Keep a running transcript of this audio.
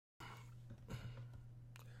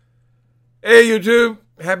Hey YouTube,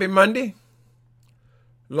 happy Monday.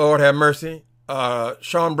 Lord have mercy.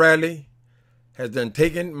 Sean Bradley has done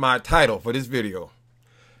taken my title for this video.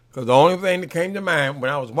 Because the only thing that came to mind when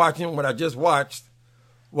I was watching what I just watched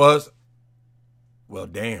was, well,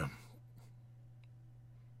 damn.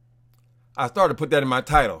 I started to put that in my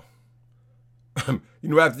title.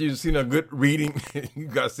 After you've seen a good reading, you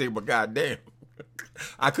got to say, well, goddamn.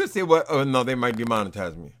 I could say, well, oh, no, they might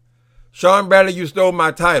demonetize me. Sean Bradley, you stole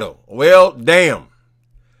my title. Well, damn.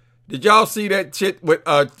 Did y'all see that shit with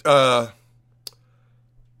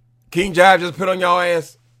King Jive just put on y'all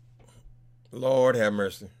ass? Lord have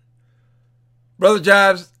mercy. Brother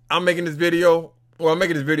Jives, I'm making this video. Well, I'm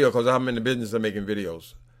making this video because I'm in the business of making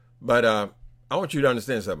videos. But I want you to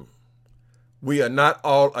understand something. We are not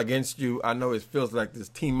all against you. I know it feels like this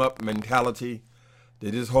team-up mentality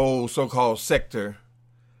that this whole so-called sector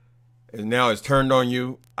and now it's turned on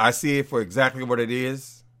you. I see it for exactly what it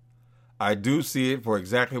is. I do see it for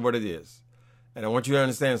exactly what it is. And I want you to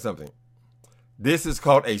understand something. This is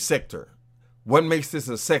called a sector. What makes this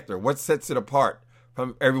a sector? What sets it apart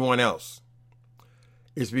from everyone else?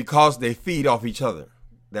 It's because they feed off each other.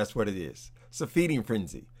 That's what it is. It's a feeding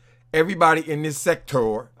frenzy. Everybody in this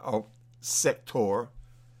sector,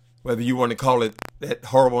 whether you want to call it that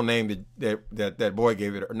horrible name that boy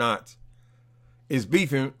gave it or not, is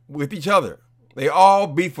beefing with each other. They all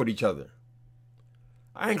beef with each other.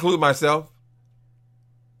 I include myself.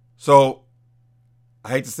 So I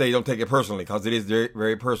hate to say don't take it personally because it is very,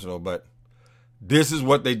 very personal, but this is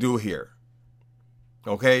what they do here.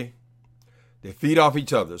 Okay? They feed off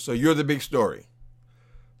each other. So you're the big story.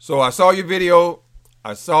 So I saw your video.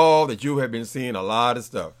 I saw that you have been seeing a lot of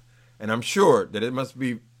stuff. And I'm sure that it must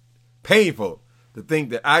be painful to think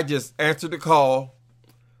that I just answered the call,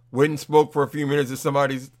 went and spoke for a few minutes at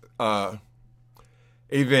somebody's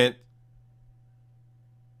event,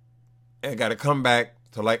 and got to come back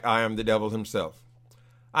to like I am the devil himself.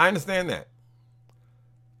 I understand that.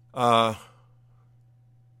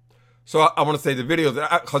 So I want to say the videos,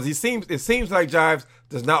 because it seems like Jives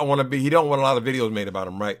does not want to be, he don't want a lot of videos made about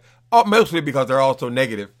him, right? Mostly because they're all so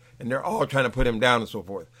negative and they're all trying to put him down and so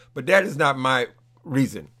forth. But that is not my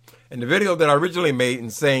reason. And the video that I originally made in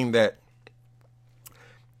saying that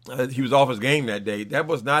he was off his game that day, that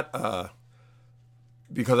was not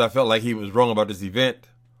because I felt like he was wrong about this event,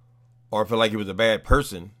 or I felt like he was a bad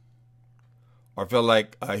person, or I felt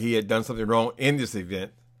like he had done something wrong in this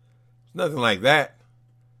event. It's nothing like that.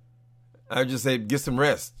 I just said, get some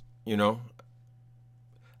rest,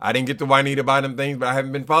 I didn't get to Juanita about them things, but I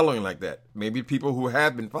haven't been following like that. Maybe people who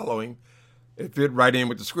have been following, it fit right in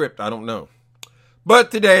with the script. I don't know.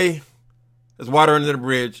 But today, there's water under the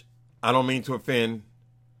bridge. I don't mean to offend,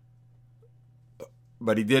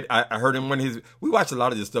 but he did. I heard him we watch a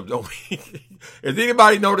lot of this stuff, don't we? Has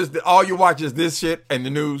anybody noticed that all you watch is this shit and the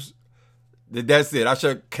news? That's it. I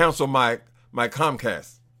should cancel my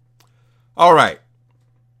Comcast. All right.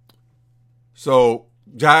 So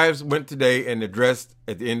Jives went today and addressed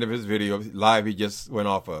at the end of his video, live he just went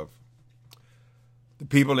off of, the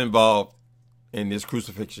people involved in this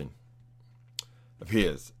crucifixion of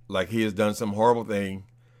his. Like he has done some horrible thing.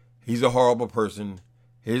 He's a horrible person.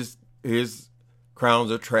 His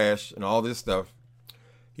crowns are trash and all this stuff.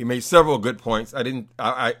 He made several good points. I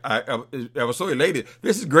was so elated.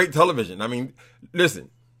 This is great television. I mean,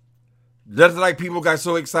 listen, just like people got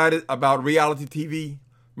so excited about reality TV.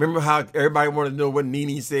 Remember how everybody wanted to know what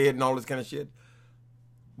Nene said and all this kind of shit?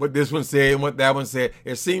 What this one said and what that one said.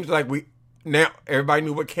 It seems like now everybody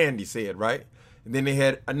knew what Candy said, right? And then they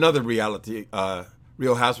had another reality,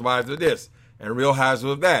 Real Housewives of this, and Real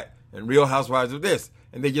Housewives of that, and Real Housewives of this.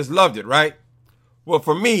 And they just loved it, right? Well,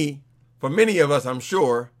 for me, for many of us, I'm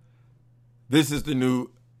sure, this is the new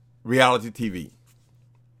reality TV,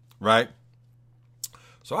 right?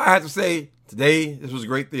 So I have to say, today, this was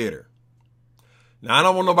great theater. Now, I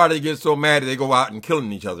don't want nobody to get so mad that they go out and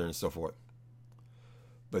killing each other and so forth.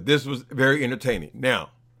 But this was very entertaining.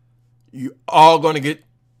 Now, you all going to get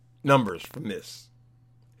numbers from this.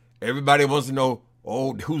 Everybody wants to know,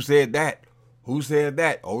 oh, who said that? Who said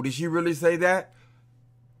that? Oh, did she really say that?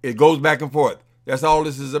 It goes back and forth. That's all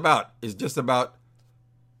this is about. It's just about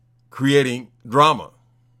creating drama.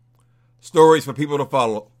 Stories for people to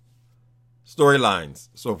follow. Storylines,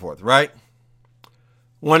 so forth, right?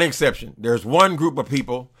 One exception. There's one group of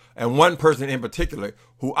people and one person in particular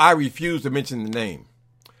who I refuse to mention the name.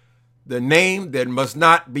 The name that must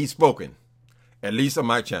not be spoken, at least on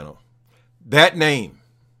my channel. That name.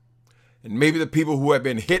 And maybe the people who have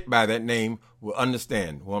been hit by that name will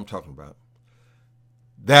understand what I'm talking about.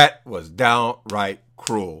 That was downright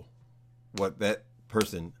cruel, what that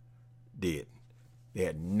person did. They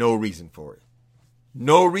had no reason for it.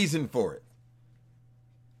 No reason for it.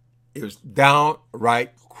 It was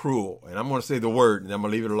downright cruel. And I'm going to say the word and I'm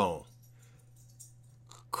going to leave it alone.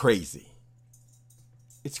 Crazy.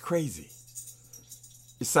 It's crazy.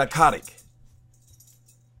 It's psychotic.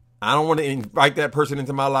 I don't want to invite that person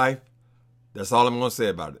into my life. That's all I'm going to say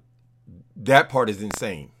about it. That part is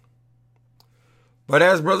insane. But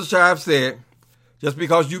as Brother Shive said, just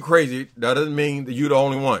because you crazy, that doesn't mean that you're the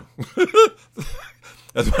only one.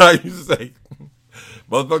 That's what I used to say.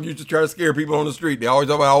 Motherfuckers used to try to scare people on the street. They always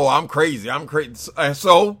talk about, oh, I'm crazy. I'm crazy. And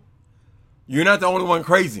so, you're not the only one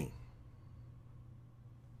crazy.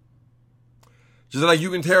 Just like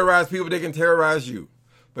you can terrorize people, they can terrorize you.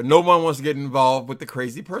 But no one wants to get involved with the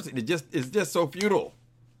crazy person. It's just so futile.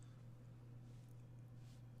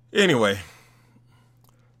 Anyway,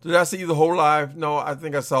 did I see the whole live? No, I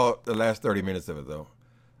think I saw the last 30 minutes of it, though.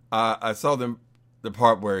 I saw the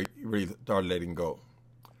part where he really started letting go.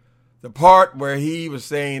 The part where he was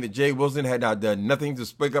saying that Jay Wilson had not done nothing to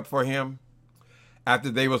speak up for him after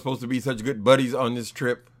they were supposed to be such good buddies on this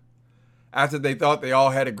trip. After they thought they all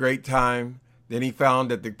had a great time, then he found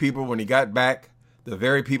that the people, when he got back, the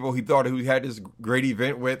very people he thought he had this great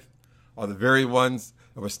event with are the very ones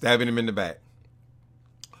that were stabbing him in the back.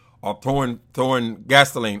 Or throwing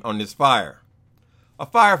gasoline on this fire. A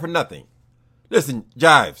fire for nothing. Listen,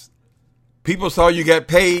 Jives, people saw you got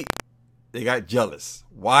paid, they got jealous.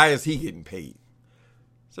 Why is he getting paid?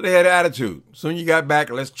 So they had an attitude. Soon you got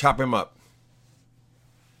back, let's chop him up.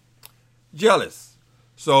 Jealous.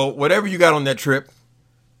 So whatever you got on that trip,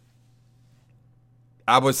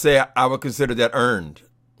 I would say I would consider that earned.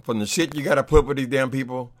 From the shit you got to put with these damn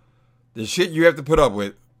people, the shit you have to put up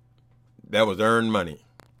with, that was earned money.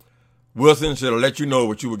 Wilson should have let you know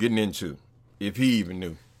what you were getting into, if he even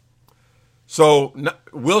knew. So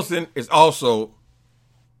Wilson is also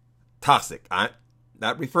toxic. I'm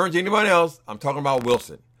not referring to anyone else. I'm talking about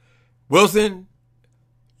Wilson. Wilson,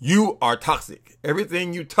 you are toxic.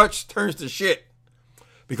 Everything you touch turns to shit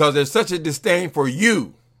because there's such a disdain for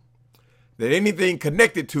you that anything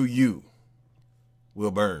connected to you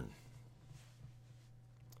will burn.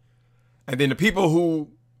 And then the people who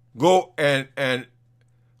go and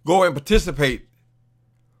participate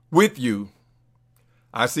with you,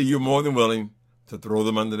 I see you're more than willing to throw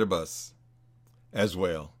them under the bus as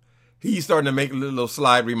well. He's starting to make little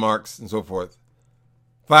slide remarks and so forth.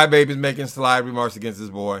 Five Baby's making slide remarks against this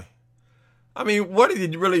boy. I mean, what did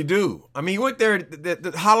he really do? I mean, he went there.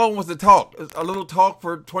 How long was the talk? A little talk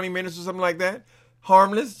for 20 minutes or something like that?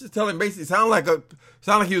 Harmless? Just tell him basically, sound like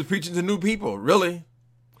he was preaching to new people, really.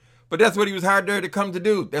 But that's what he was hired there to come to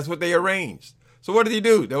do. That's what they arranged. So what did he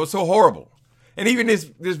do? That was so horrible. And even this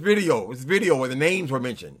video where the names were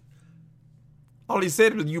mentioned. All he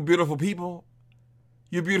said was, you beautiful people.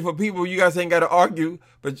 You beautiful people, you guys ain't got to argue.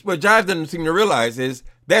 But what Jive doesn't seem to realize is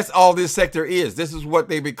that's all this sector is. This is what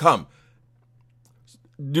they become.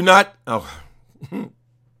 Do not,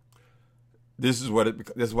 this is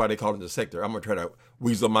why they call it the sector. I'm going to try to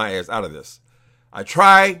weasel my ass out of this. I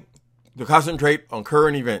try to concentrate on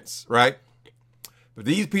current events, right? But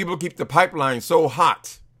these people keep the pipeline so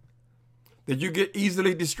hot that you get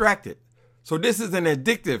easily distracted. So this is an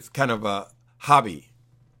addictive kind of a hobby.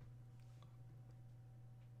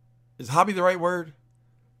 Is hobby the right word?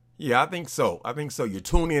 Yeah, I think so. You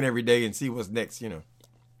tune in every day and see what's next, you know.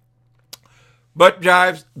 But,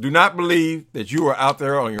 Jives, do not believe that you are out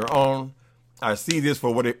there on your own. I see this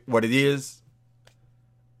for what it is.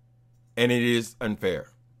 And it is unfair.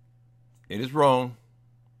 It is wrong.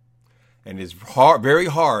 And it's hard, very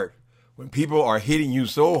hard when people are hitting you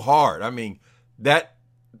so hard. I mean, that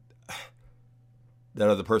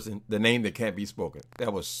other person, the name that can't be spoken,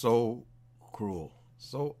 that was so cruel.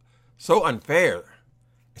 So unfair,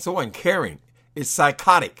 so uncaring. It's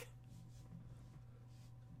psychotic.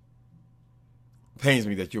 Pains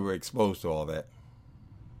me that you were exposed to all that.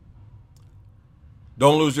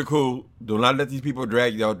 Don't lose your cool. Do not let these people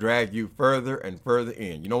drag you. They'll drag you further and further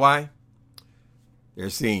in. You know why? They're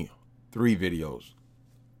seeing 3 videos,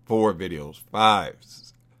 4 videos, 5.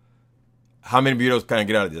 How many videos can I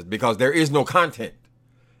get out of this? Because there is no content.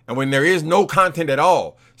 And when there is no content at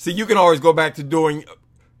all, see, you can always go back to doing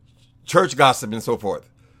church gossip and so forth.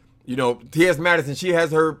 You know, T.S. Madison, she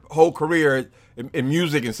has her whole career in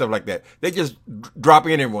music and stuff like that. They just drop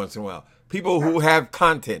in every once in a while. People who have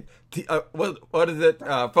content. What is it?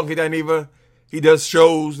 Funky Dineva, he does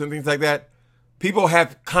shows and things like that. People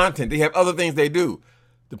have content. They have other things they do.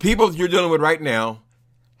 The people you're dealing with right now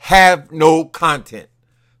have no content.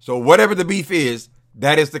 So whatever the beef is,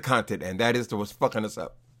 that is the content. And that is what's fucking us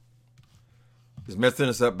up. It's messing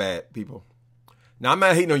us up bad, people. Now, I'm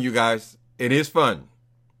not hating on you guys. it is fun.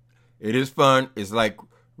 It is fun. It's like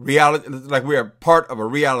reality. It's like we are part of a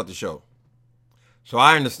reality show. So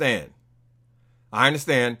I understand.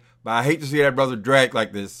 But I hate to see that brother dragged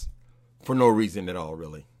like this for no reason at all,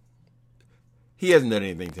 really. He hasn't done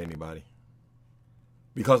anything to anybody.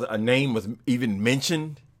 Because a name was even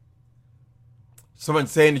mentioned. Someone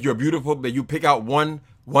saying that you're beautiful, that you pick out one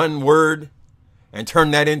word and turn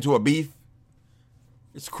that into a beef.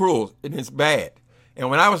 It's cruel and it's bad. And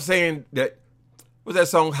when I was saying that, what's that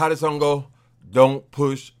song? How did the song go? Don't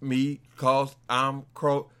push me cause I'm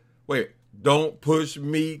don't push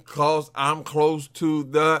me cause I'm close to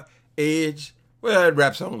the edge. Well, that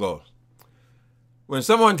rap song goes. When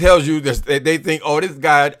someone tells you this, they think, oh, this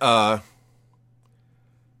guy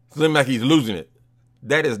seems like he's losing it.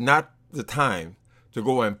 That is not the time to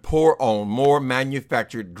go and pour on more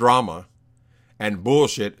manufactured drama and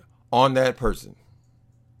bullshit on that person.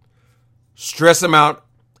 Stress them out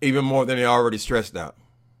even more than they already stressed out.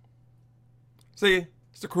 See,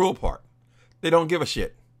 it's the cruel part. They don't give a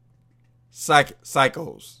shit.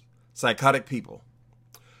 Psychos. Psychotic people.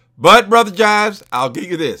 But, Brother Jives, I'll give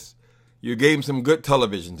you this. You gave him some good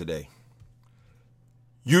television today.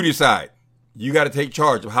 You decide. You got to take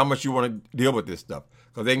charge of how much you want to deal with this stuff.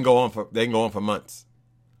 Because they can go on for months.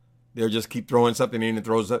 They'll just keep throwing something in and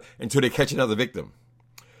throws up until they catch another victim.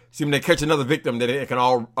 See, when they catch another victim, then they can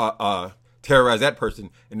all terrorize that person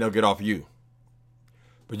and they'll get off you.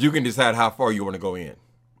 But you can decide how far you want to go in.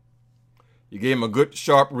 You gave him a good,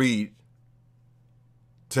 sharp read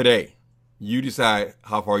today. You decide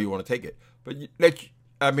how far you want to take it. But let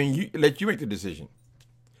you make the decision.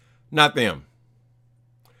 Not them.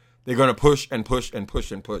 They're going to push and push and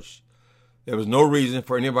push and push. There was no reason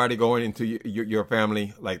for anybody going into your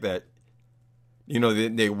family like that. You know,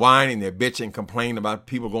 they whine and they bitch and complain about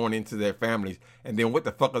people going into their families. And then what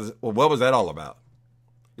the fuck what was that all about?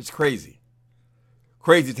 It's crazy.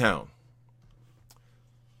 Crazy town.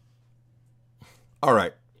 All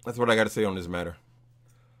right. That's what I got to say on this matter.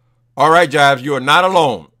 All right, Jives, you are not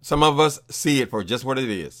alone. Some of us see it for just what it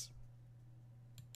is.